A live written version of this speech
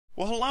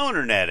Well, hello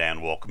Internet,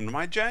 and welcome to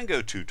my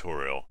Django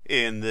tutorial.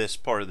 In this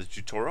part of the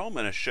tutorial, I'm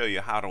going to show you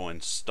how to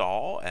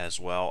install as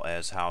well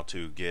as how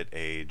to get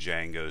a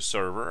Django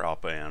server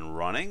up and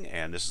running.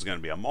 And this is going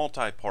to be a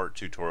multi-part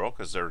tutorial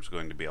because there's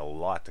going to be a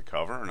lot to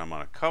cover, and I'm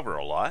going to cover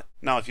a lot.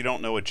 Now, if you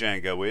don't know what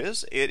Django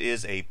is, it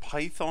is a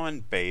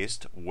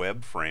Python-based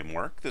web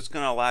framework that's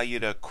going to allow you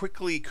to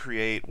quickly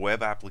create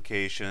web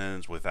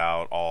applications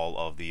without all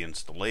of the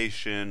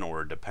installation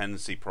or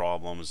dependency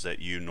problems that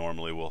you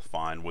normally will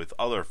find with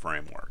other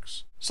frameworks.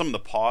 Some of the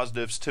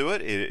positives to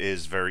it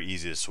is very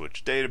easy to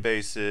switch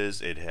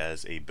databases. It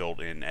has a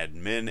built-in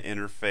admin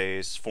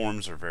interface.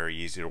 Forms are very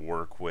easy to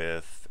work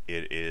with.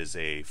 It is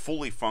a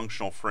fully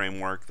functional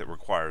framework that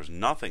requires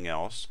nothing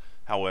else.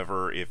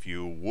 However, if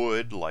you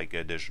would like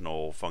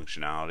additional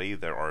functionality,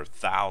 there are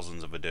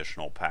thousands of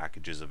additional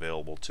packages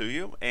available to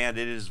you, and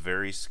it is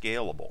very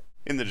scalable.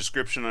 In the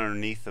description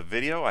underneath the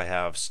video, I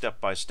have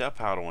step-by-step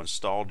how to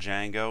install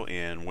Django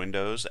in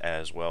Windows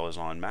as well as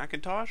on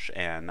Macintosh,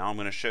 and now I'm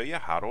going to show you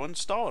how to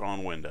install it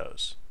on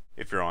Windows.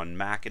 If you're on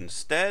Mac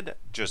instead,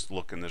 just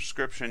look in the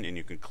description and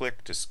you can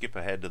click to skip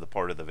ahead to the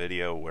part of the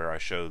video where I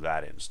show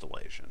that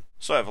installation.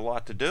 So I have a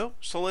lot to do,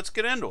 so let's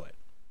get into it.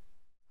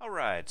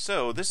 Alright,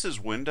 so this is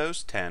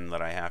Windows 10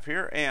 that I have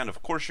here, and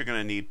of course you're going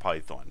to need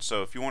Python.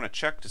 So if you want to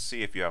check to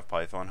see if you have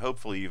Python,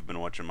 hopefully you've been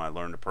watching my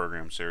Learn to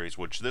Program series,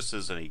 which this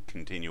is a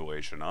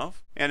continuation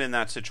of. And in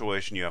that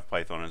situation you have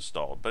Python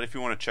installed. But if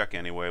you want to check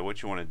anyway,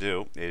 what you want to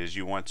do is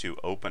you want to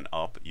open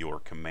up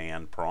your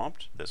command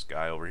prompt, this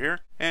guy over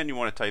here, and you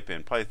want to type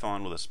in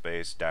Python with a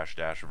space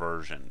 --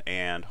 version.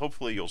 And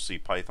hopefully you'll see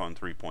Python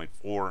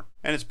 3.4.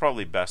 And it's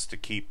probably best to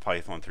keep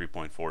Python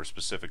 3.4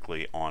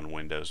 specifically on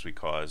Windows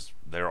because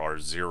there are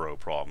zero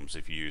problems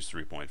if you use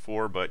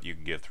 3.4, but you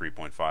can give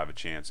 3.5 a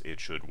chance. It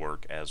should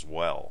work as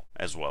well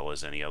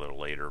as any other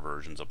later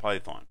versions of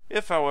Python.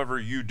 If, however,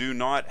 you do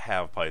not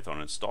have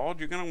Python installed,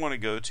 you're going to want to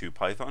go to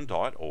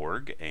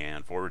python.org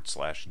and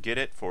 /get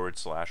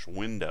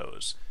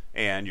it/Windows.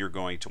 And you're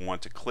going to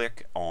want to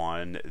click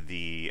on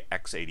the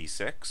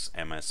x86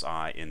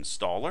 MSI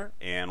installer,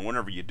 and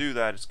whenever you do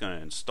that it's going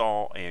to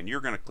install, and you're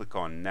going to click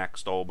on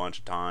next a whole bunch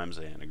of times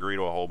and agree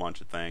to a whole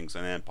bunch of things,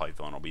 and then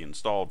Python will be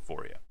installed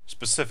for you.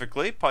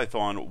 Specifically,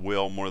 Python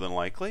will more than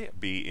likely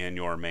be in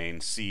your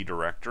main C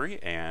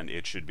directory, and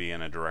it should be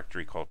in a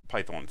directory called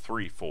Python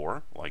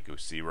 3.4 like you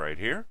see right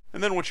here.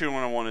 And then what you're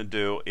going to want to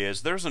do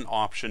is there's an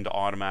option to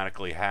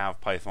automatically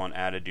have Python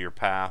added to your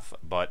path,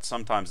 but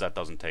sometimes that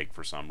doesn't take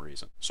for some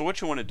reason. So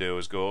what you want to do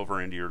is go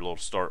over into your little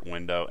start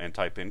window and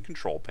type in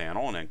Control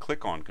Panel, and then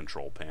click on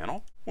Control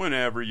Panel.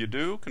 Whenever you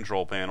do,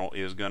 Control Panel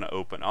is going to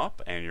open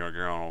up, and you're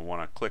going to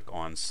want to click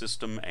on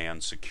System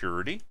and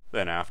Security.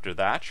 Then after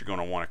that, you're going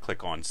to want to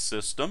click on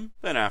System.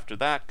 Then after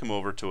that, come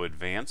over to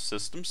Advanced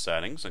System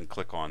Settings and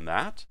click on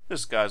that.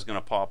 This guy's going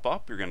to pop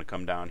up. You're going to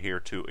come down here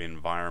to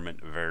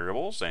Environment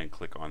Variables and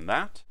click on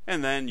that.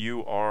 And then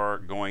you are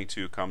going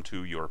to come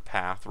to your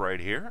path right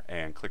here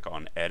and click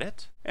on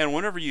Edit. And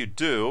whenever you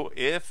do,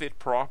 if it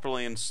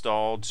properly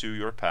installed to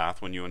your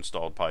path when you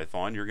installed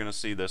Python, you're going to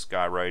see this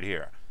guy right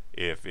here.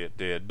 If it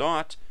did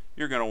not,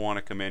 you're going to want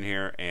to come in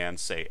here and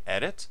say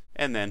Edit,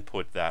 and then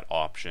put that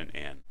option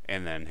in,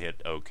 and then hit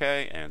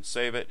OK and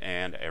save it,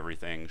 and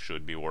everything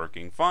should be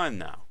working fine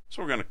now.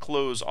 So we're going to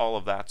close all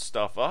of that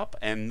stuff up,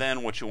 and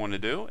then what you want to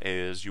do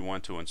is you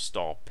want to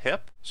install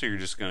pip. So you're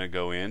just going to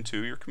go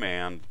into your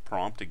command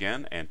prompt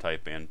again and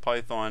type in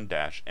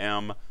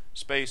python-m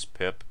space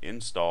pip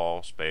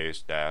install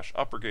space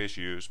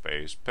 --U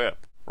space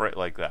pip, right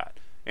like that.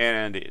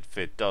 And if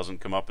it doesn't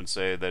come up and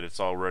say that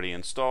it's already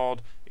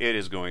installed, it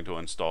is going to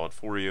install it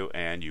for you,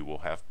 and you will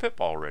have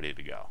pip all ready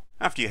to go.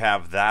 After you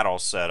have that all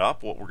set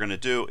up, what we're going to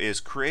do is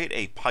create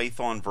a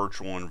Python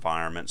virtual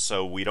environment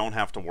so we don't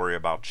have to worry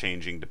about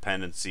changing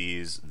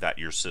dependencies that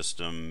your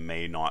system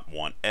may not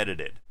want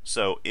edited.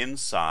 So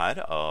inside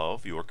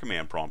of your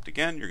command prompt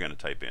again, you're going to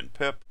type in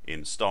pip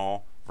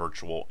install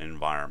virtual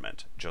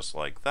environment, just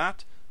like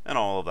that, and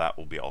all of that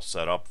will be all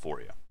set up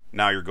for you.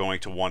 Now you're going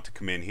to want to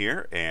come in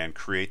here and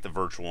create the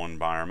virtual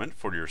environment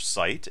for your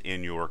site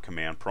in your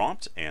command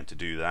prompt, and to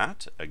do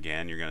that,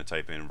 again, you're going to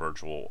type in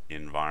virtual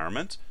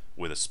environment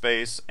with a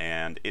space,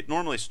 and it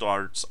normally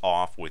starts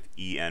off with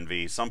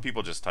env. Some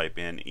people just type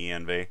in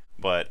env,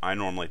 but I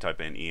normally type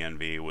in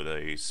env with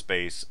a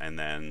space and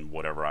then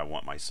whatever I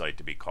want my site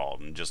to be called.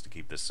 And just to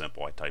keep this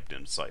simple, I typed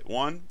in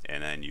site1,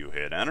 and then you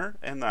hit enter,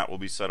 and that will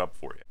be set up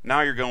for you.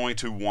 Now you're going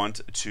to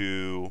want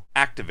to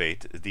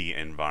activate the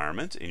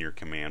environment in your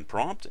command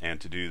prompt, and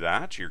to do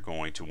that you're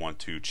going to want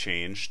to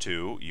change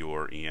to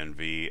your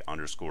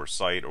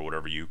env_site or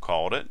whatever you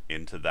called it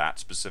into that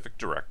specific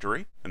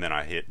directory. And then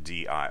I hit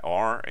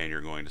dir, and you're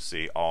going to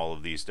see all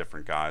of these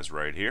different guys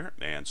right here,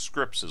 and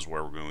scripts is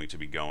where we're going to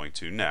be going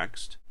to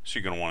next. So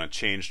you're going to want to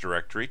change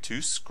directory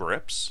to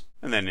scripts,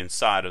 And then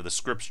inside of the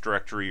scripts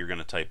directory, you're going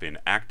to type in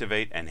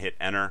activate and hit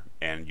enter,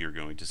 and you're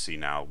going to see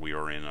now we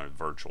are in a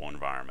virtual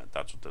environment.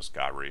 That's what this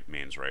guy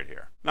means right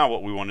here. Now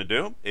what we want to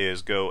do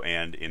is go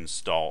and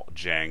install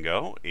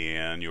Django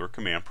in your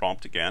command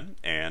prompt again,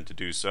 and to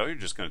do so you're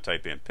just going to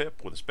type in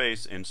pip with a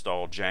space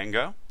install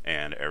Django,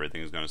 and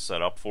everything's going to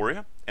set up for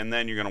you. And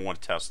then you're going to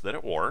want to test that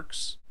it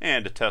works.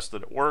 And to test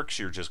that it works,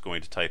 you're just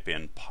going to type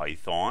in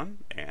Python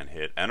and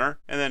hit enter.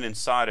 And then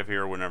inside of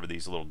here, whenever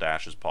these little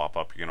dashes pop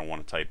up, you're going to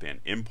want to type in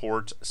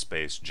import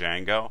space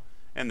Django,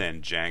 and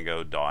then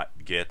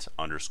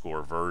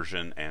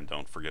django.get_version, and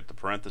don't forget the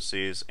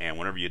parentheses. And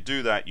whenever you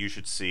do that, you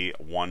should see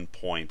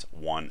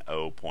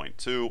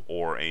 1.10.2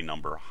 or a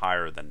number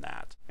higher than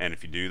that. And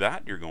if you do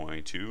that, you're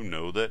going to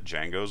know that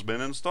Django's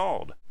been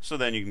installed. So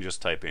then you can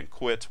just type in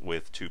quit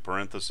with 2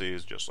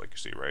 parentheses, just like you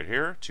see right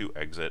here, to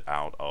exit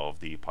out of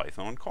the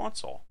Python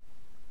console.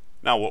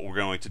 Now what we're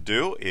going to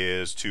do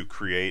is to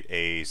create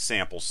a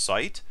sample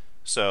site.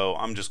 So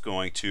I'm just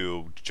going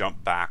to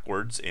jump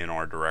backwards in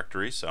our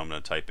directory. So I'm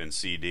going to type in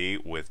cd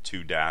with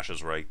 2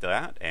 dashes right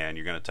there, and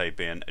you're going to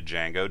type in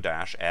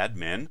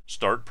Django-admin,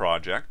 start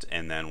project,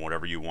 and then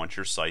whatever you want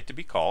your site to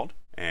be called.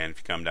 And if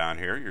you come down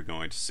here, you're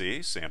going to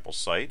see sample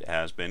site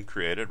has been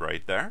created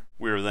right there.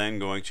 We're then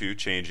going to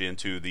change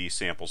into the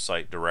sample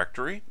site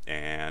directory,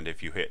 and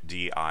if you hit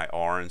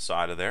dir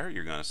inside of there,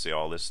 you're going to see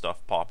all this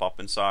stuff pop up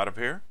inside of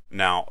here.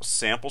 Now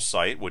sample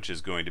site, which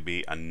is going to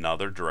be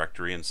another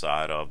directory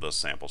inside of the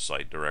sample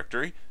site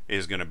directory,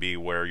 is going to be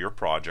where your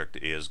project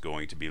is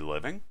going to be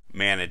living.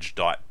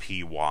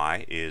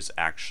 Manage.py is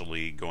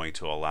actually going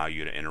to allow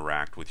you to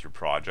interact with your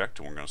project,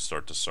 and we're going to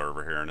start the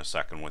server here in a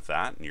second with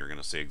that, and you're going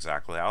to see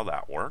exactly how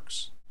that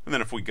works. And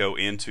then if we go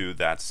into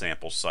that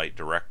sample site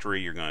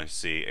directory, you're going to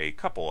see a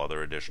couple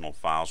other additional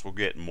files. We'll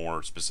get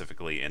more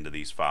specifically into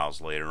these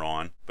files later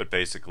on, but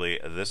basically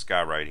this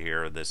guy right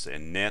here, this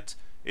init,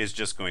 is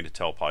just going to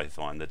tell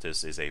Python that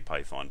this is a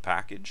Python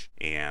package.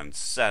 And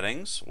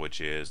settings,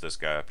 which is this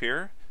guy up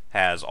here,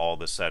 has all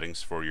the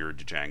settings for your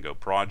Django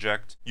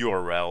project.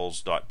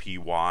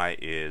 urls.py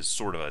is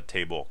sort of a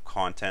table of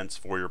contents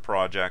for your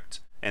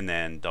project. And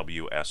then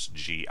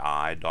wsgi.py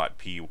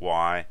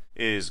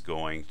is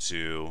going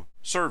to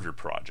serve your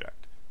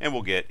project. And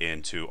we'll get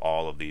into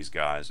all of these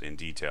guys in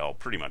detail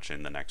pretty much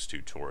in the next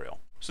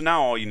tutorial. So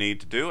now all you need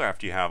to do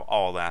after you have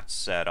all that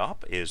set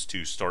up is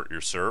to start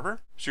your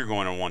server. So you're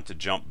going to want to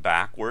jump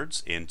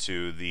backwards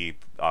into the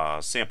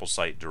sample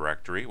site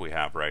directory we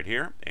have right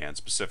here, and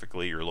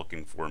specifically you're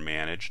looking for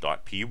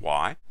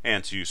manage.py,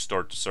 and to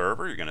start the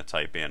server you're going to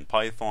type in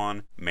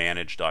Python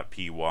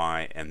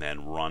manage.py and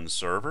then run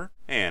server.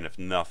 And if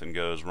nothing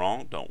goes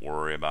wrong, don't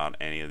worry about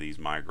any of these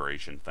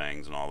migration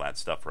things and all that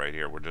stuff right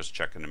here. We're just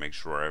checking to make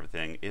sure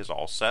everything is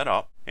all set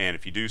up. And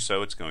if you do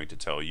so, it's going to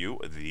tell you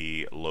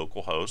the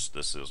local host.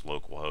 This is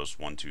localhost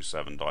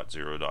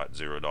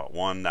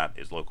 127.0.0.1. That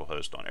is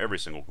localhost on every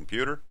single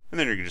computer. And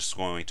then you're just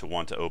going to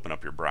want to open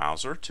up your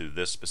browser to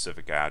this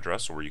specific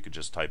address, or you could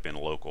just type in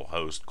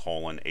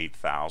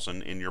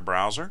localhost:8000 in your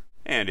browser.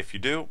 And if you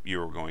do,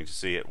 you're going to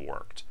see it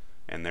worked.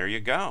 And there you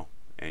go.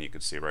 And you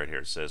can see right here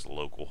it says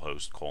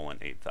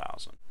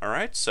localhost:8000.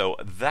 Alright, so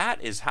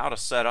that is how to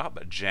set up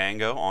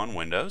Django on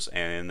Windows,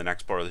 and in the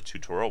next part of the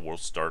tutorial we'll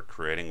start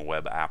creating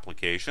web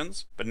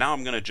applications. But now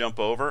I'm going to jump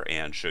over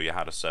and show you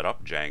how to set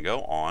up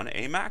Django on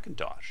a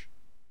Macintosh.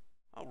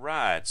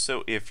 Alright,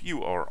 so if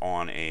you are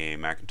on a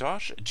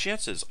Macintosh,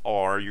 chances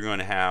are you're going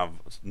to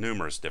have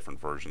numerous different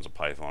versions of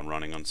Python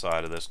running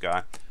inside of this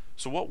guy.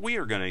 So what we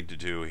are going to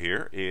do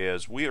here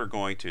is we are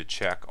going to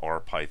check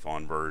our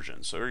Python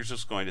version. So we're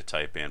just going to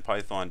type in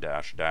Python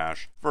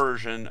 --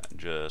 version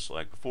just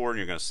like before, and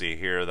you're going to see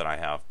here that I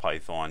have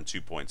Python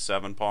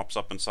 2.7 pops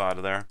up inside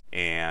of there.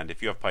 And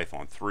if you have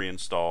Python 3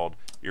 installed,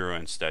 you're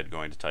instead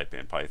going to type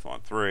in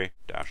Python 3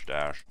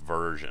 --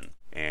 version.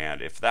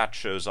 And if that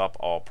shows up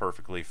all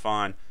perfectly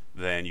fine,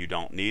 then you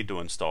don't need to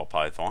install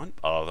Python.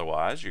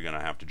 Otherwise, you're going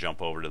to have to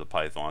jump over to the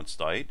Python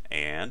site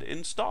and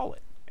install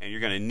it. And you're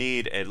going to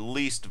need at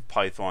least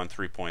Python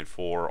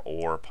 3.4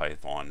 or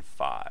Python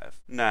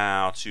 5.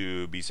 Now,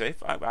 to be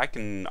safe,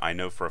 I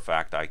know for a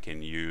fact I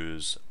can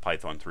use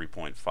Python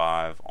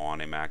 3.5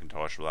 on a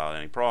Macintosh without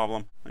any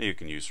problem. You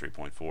can use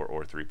 3.4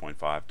 or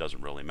 3.5,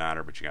 doesn't really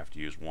matter, but you have to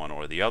use one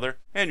or the other.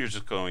 And you're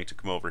just going to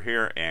come over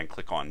here and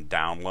click on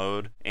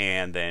download,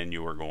 and then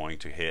you are going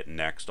to hit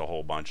next a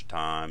whole bunch of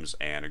times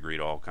and agree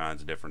to all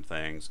kinds of different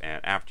things.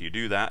 And after you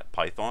do that,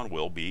 Python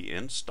will be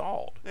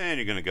installed. And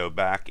you're going to go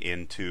back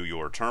into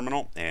your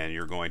terminal and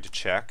you're going to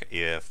check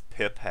if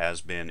pip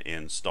has been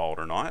installed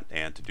or not.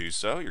 And to do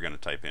so, you're going to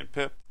type in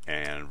pip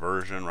and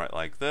version right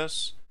like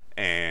this.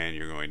 And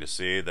you're going to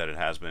see that it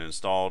has been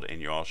installed, and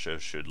you also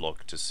should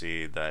look to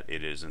see that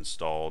it is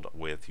installed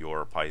with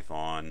your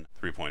Python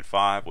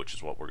 3.5, which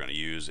is what we're going to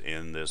use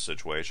in this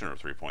situation, or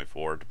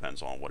 3.4,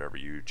 depends on whatever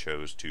you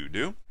chose to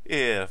do.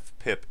 If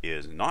pip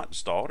is not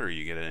installed or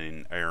you get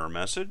an error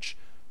message,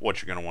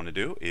 what you're going to want to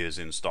do is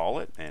install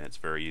it, and it's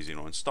very easy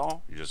to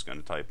install. You're just going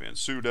to type in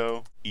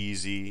sudo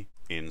easy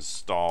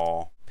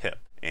install pip.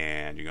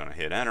 and you're going to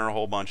hit enter a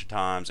whole bunch of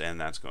times, and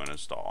that's going to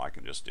install. I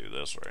can just do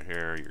this right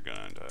here. You're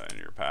going to enter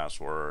your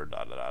password,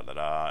 da da da da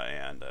da,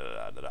 and da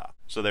da da da.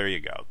 So there you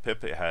go.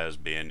 Pip has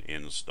been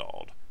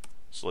installed.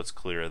 So let's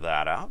clear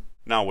that out.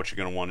 Now what you're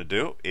going to want to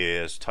do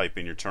is type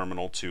in your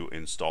terminal to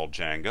install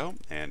Django,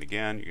 and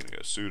again you're going to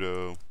go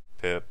sudo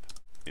pip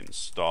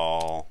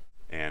install,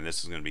 and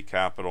this is going to be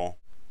capital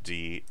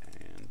D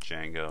and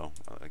Django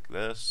like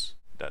this.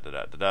 Da da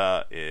da da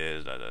da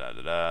is da da da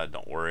da da.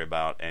 Don't worry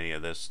about any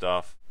of this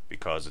stuff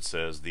because it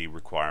says the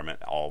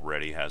requirement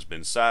already has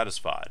been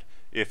satisfied.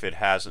 If it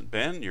hasn't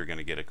been, you're going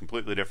to get a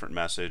completely different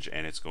message,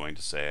 and it's going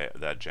to say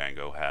that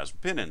Django has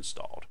been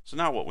installed. So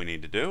now what we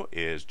need to do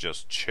is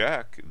just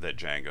check that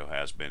Django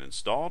has been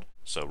installed.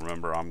 So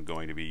remember, I'm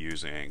going to be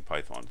using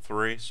Python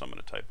 3, so I'm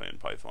going to type in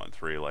Python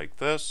 3 like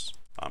this.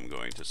 I'm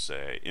going to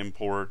say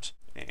import,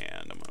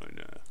 and I'm going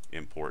to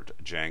import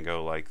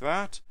Django like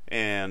that,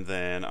 and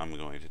then I'm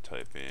going to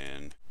type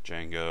in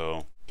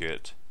Django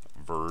get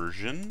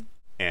version,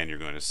 and you're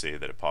going to see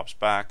that it pops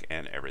back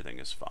and everything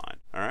is fine.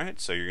 Alright,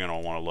 so you're going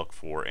to want to look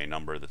for a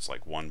number that's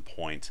like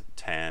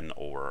 1.10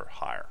 or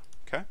higher.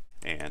 Okay,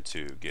 and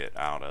to get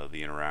out of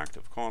the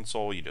interactive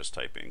console, you just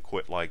type in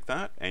quit like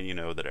that, and you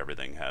know that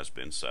everything has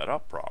been set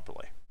up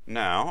properly.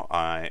 Now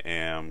I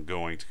am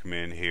going to come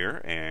in here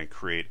and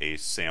create a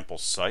sample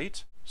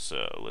site.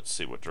 So let's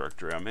see what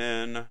directory I'm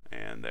in,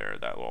 and there,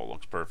 that all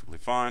looks perfectly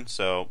fine.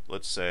 So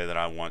let's say that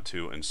I want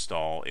to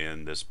install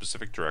in this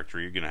specific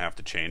directory. You're going to have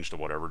to change to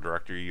whatever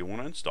directory you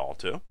want to install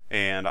to.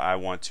 And I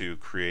want to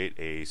create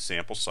a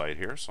sample site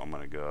here. So I'm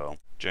going to go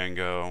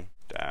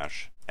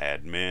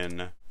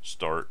Django-admin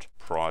start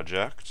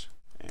project,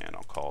 and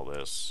I'll call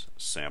this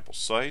sample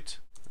site.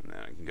 And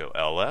then I can go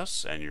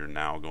ls, and you're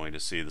now going to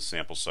see the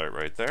sample site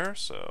right there.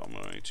 So I'm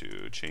going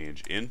to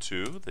change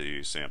into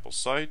the sample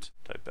site,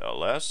 type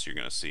ls, you're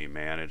going to see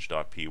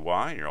manage.py,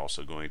 and you're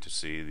also going to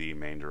see the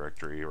main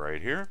directory right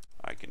here.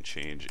 I can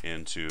change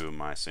into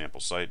my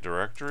sample site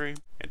directory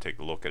and take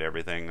a look at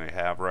everything they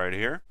have right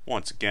here.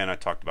 Once again, I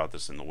talked about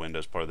this in the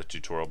Windows part of the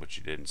tutorial, but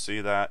you didn't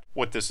see that.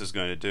 What this is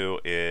going to do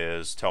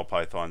is tell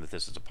Python that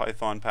this is a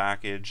Python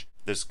package.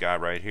 This guy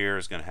right here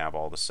is going to have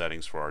all the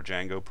settings for our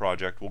Django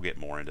project. We'll get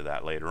more into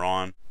that later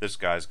on. This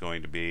guy is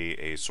going to be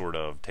a sort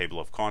of table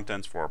of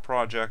contents for our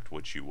project,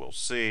 which you will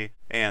see.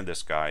 And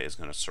this guy is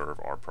going to serve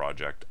our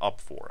project up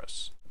for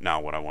us. Now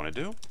what I want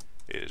to do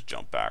is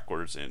jump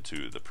backwards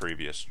into the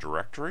previous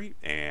directory,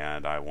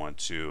 and I want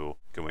to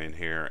go in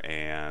here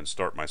and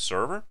start my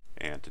server.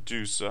 And to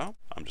do so,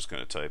 I'm just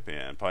going to type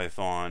in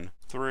Python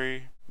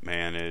 3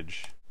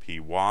 manage py,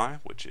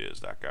 which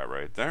is that guy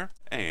right there,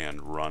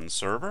 and run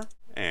server.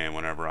 And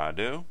whenever I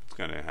do, it's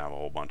going to have a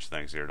whole bunch of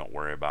things here. Don't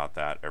worry about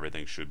that.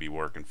 Everything should be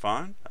working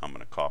fine. I'm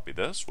going to copy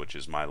this, which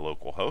is my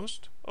local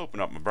host,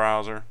 open up my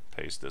browser,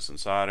 paste this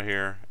inside of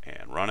here,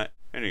 and run it.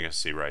 And you can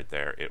see right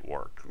there, it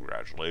worked.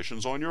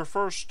 Congratulations on your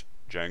first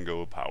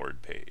Django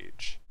powered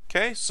page.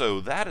 Okay, so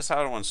that is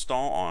how to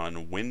install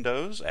on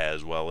Windows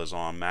as well as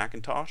on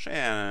Macintosh,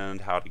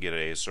 and how to get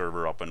a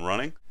server up and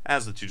running.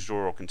 As the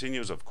tutorial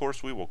continues, of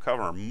course, we will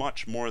cover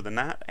much more than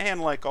that, and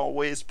like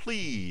always,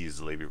 please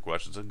leave your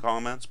questions and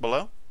comments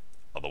below.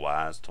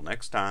 Otherwise, till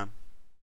next time.